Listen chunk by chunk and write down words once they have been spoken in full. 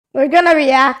We're gonna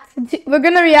react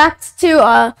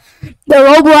to the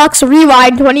Roblox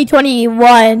Rewind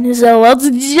 2021. So let's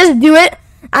just do it.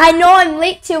 I know I'm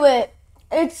late to it.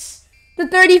 It's the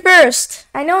 31st.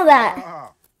 I know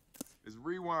that. It's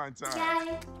rewind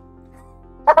time.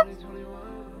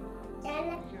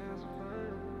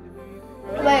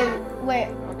 Wait.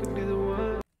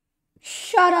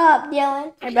 Shut up,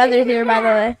 Dylan. My brother's here, by the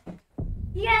way.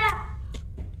 Yeah.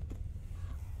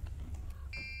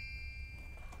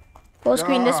 Full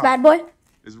screen this bad boy.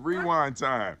 It's rewind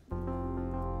time.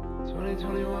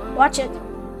 Watch it.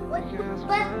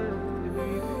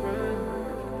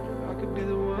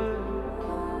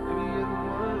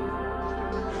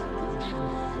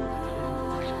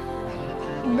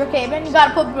 Brookhaven, you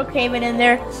gotta put Brookhaven in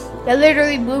there. That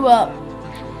literally blew up.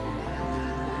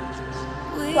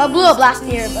 Well, it blew up last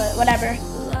year, but whatever.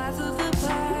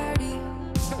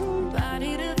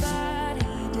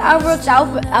 Albert's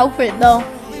outfit though.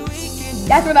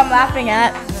 That's what I'm laughing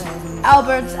at.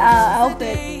 Albert's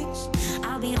outfit.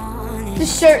 The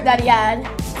shirt that he had.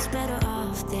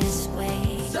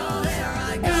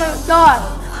 Oh my god.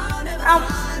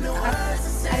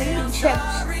 I need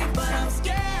chips.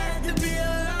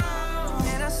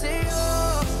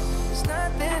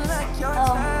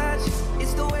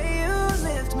 It's the way you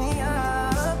lift me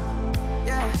up.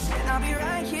 Yeah, and I'll be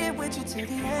right here with you till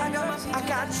the end. I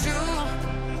got you,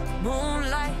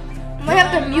 moonlight. I might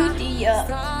have to mute the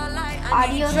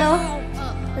audio though.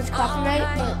 It's copyright,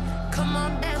 but Come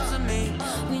on, dance with me.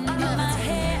 I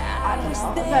don't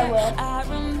know if I will.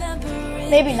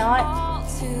 Maybe not.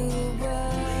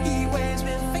 He always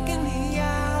been faking me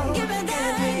out. Give me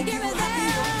that.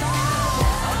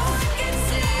 Oh, I can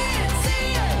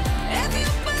see it. If you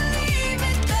believe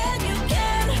it, then you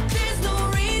can. There's no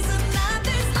reason not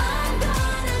this. I'm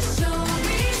gonna show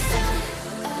reason.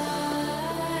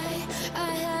 I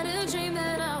had a dream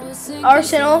that I was singing.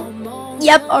 Arsenal.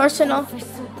 Yep, Arsenal.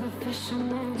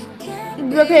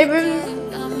 Brookhaven.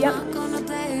 Yep.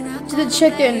 To the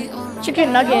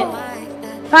chicken nugget.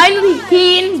 Finally,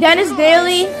 Keen, Dennis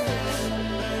Daly.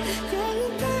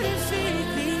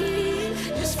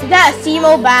 Is that a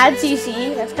Simo bad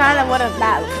CC? That's kind of what a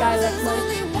bad guy looks like.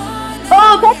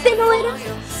 Oh, pet simulator.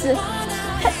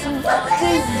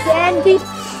 Dandy.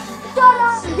 Shut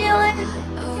up, Dylan.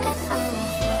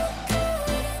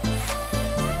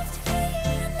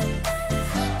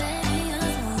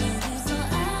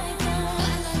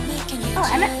 Oh,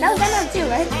 that was Emma too,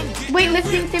 right?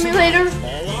 Weightlifting simulator.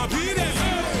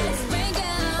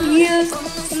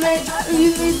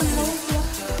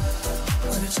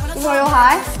 Royal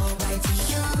High.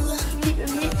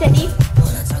 Meet City.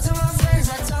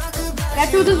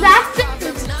 Natural disaster.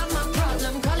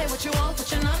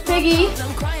 Piggy.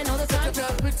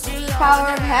 Power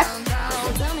of Hex.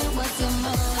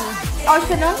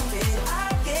 Arsenal.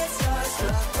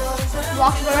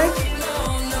 Bloxburg.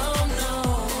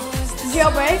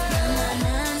 Jailbreak.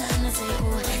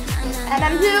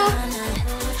 MM2.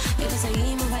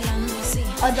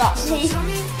 Adopt me.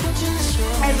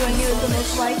 Everyone knew it the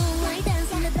most like.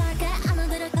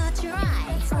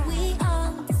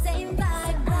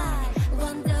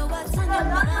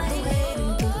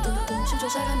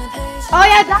 Oh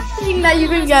yeah, that's the thing that you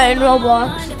can get in Roblox.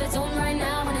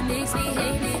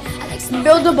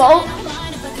 Build a boat.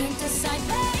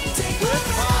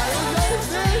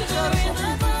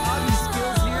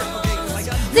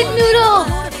 Thick noodle!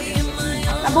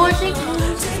 My boy think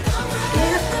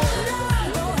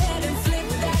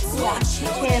watch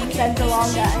him send the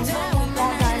long guy.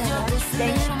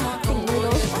 Thick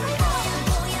noodles.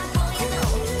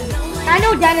 I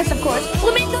know Dennis, of course.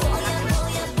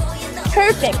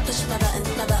 Perfect.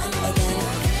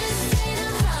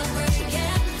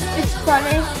 It's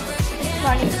funny.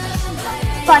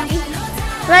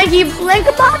 Frankie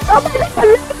Blankabox. Oh my god,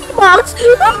 Blankabox.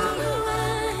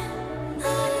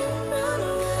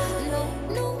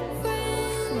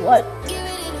 What?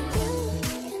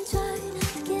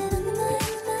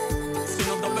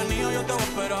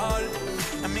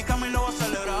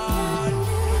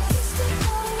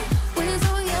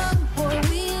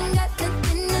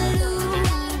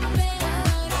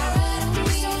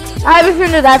 I haven't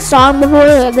heard of that song before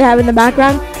that they have in the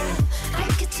background.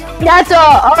 That's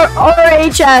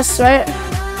RHS, right?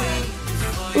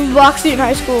 Roxy in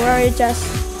high school, RHS.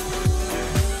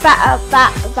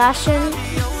 Fashion.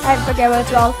 I forget what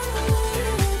it's called.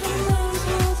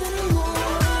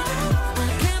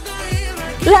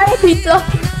 Larry Pizza.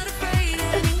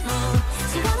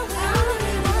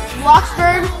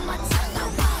 Bloxburg.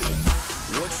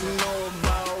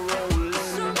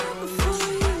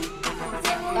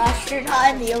 Bastard high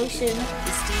in the ocean.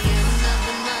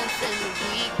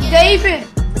 David.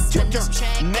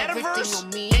 Metaverse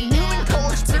and human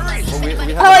co-experience. Well, we have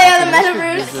Oh, a yeah, the optimistic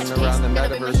metaverse. vision around the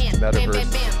metaverse.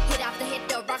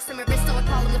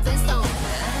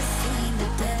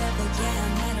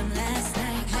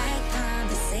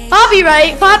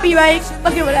 Copyright.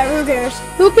 Okay, whatever. Who cares?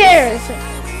 Who cares?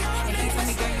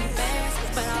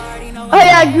 Oh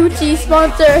yeah, Gucci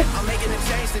sponsor.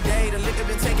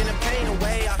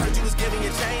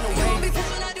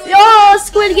 Yo,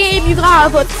 Squid Game. You gotta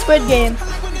put Squid Game.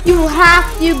 You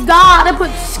gotta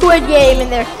put Squid Game in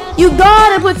there. You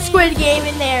gotta put Squid Game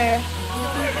in there.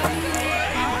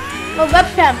 My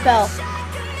webcam fell.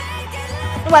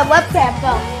 My webcam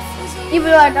fell.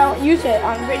 Even though I don't use it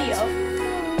on video,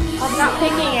 I'm not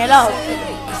picking it up.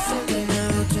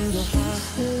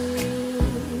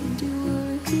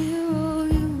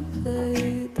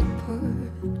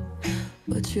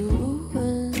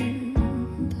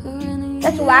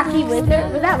 That's Wacky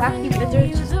Wizard. Was that Wacky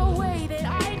Wizard?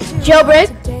 Jailbreak.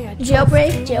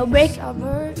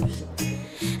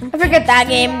 I forget that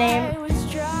game name.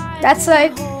 That's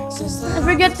like, I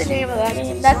forget the name of that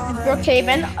game. That's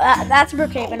Brookhaven. That's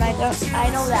Brookhaven. I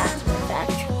know that for a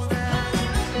fact.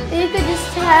 You could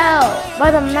just tell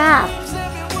by the map.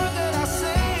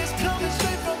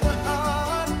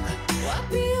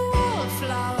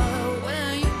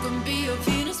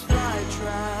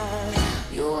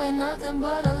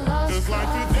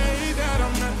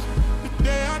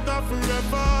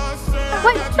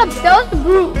 Wait, that was the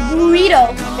burrito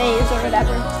maze or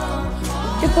whatever.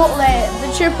 The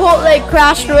Chipotle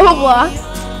crashed Roblox.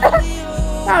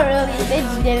 Not really, they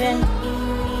just didn't.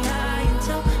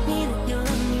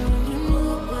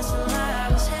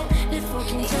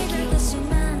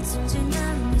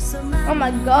 Oh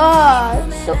my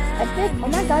god, so epic. Oh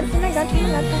my god.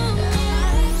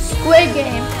 Squid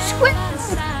Game.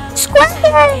 Squid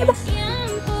Game!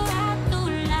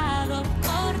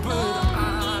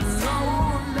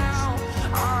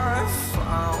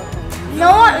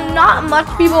 No, not much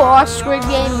people watch Squid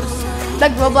Games,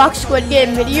 like Roblox Squid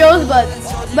Game videos, but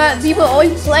people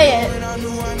always play it.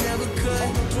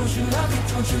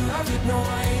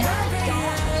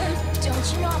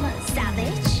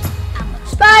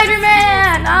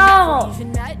 Spider-Man! Oh!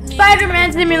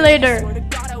 Spider-Man Simulator.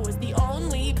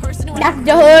 That's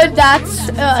the hood, that's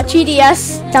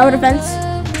GDS, Tower Defense.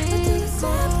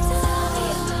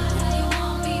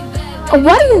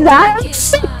 What is that?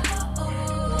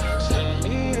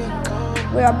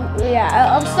 Yeah,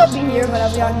 I'll still be here, but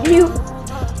I'll be on mute.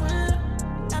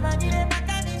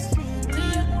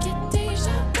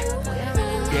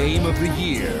 Game of the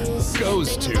year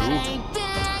goes to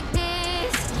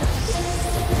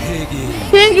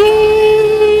Piggy.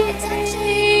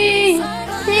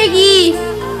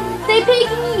 Say Piggy.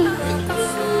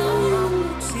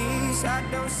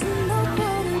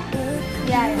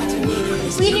 Yeah.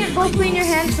 Go clean your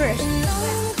hands first.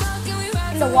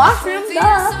 In the washroom,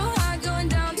 duh.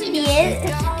 Idiot.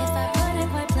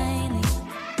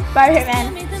 Spider-Man.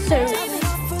 So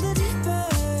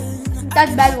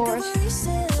that's Bad Wars.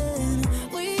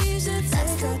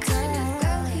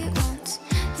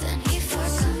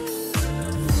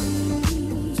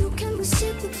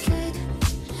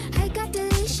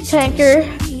 Tanker.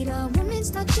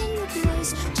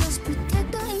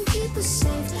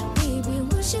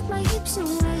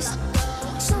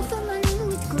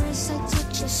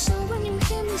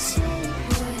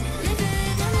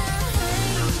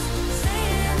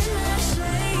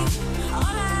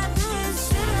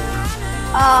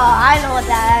 I know what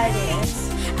that is.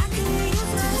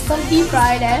 Funky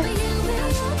Friday.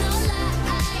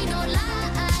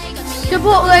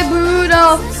 Chipotle burrito.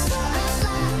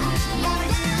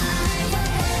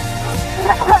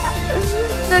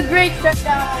 The great trip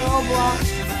down on Roblox.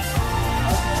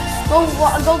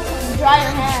 Go dry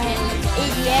your hands,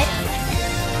 idiot.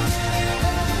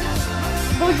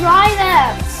 Go dry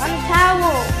them on a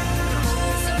towel.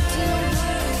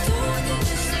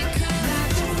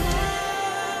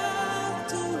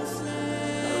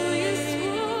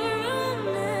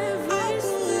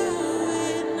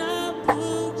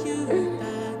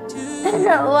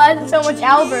 Why so much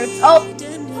Alberts? Oh.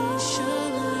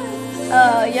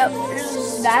 Yep.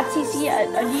 That's CC, a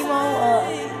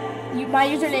demo. My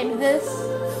username is this.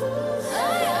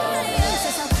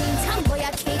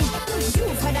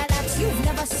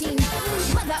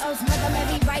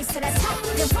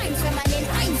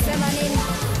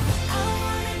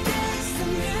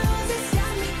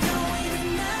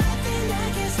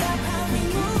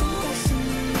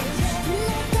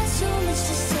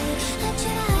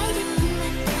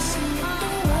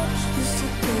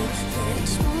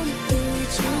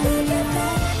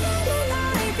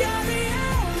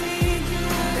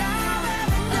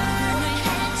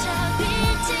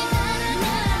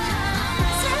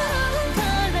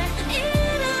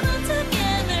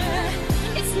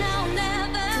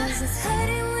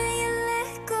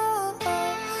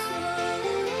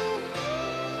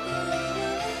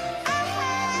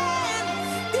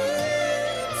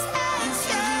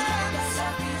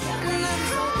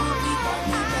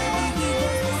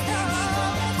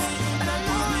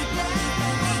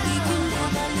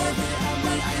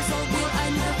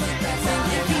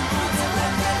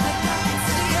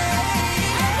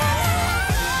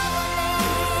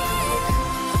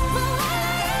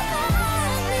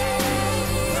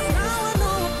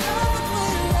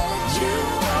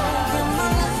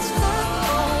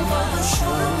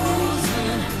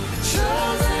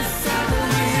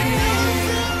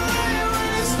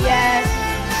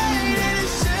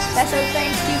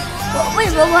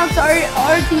 Roblox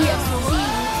RTC.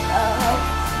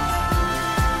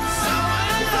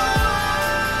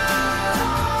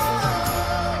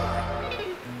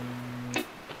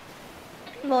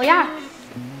 Well, yeah.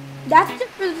 That's it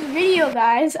for this video,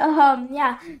 guys.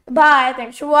 Yeah. Bye.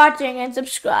 Thanks for watching and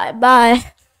subscribe.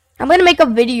 Bye. I'm gonna make a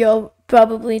video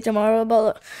probably tomorrow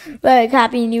about like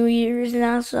Happy New Year's and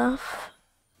that stuff.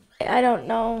 I don't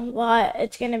know what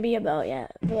it's gonna be about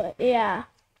yet, but yeah.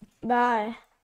 Bye.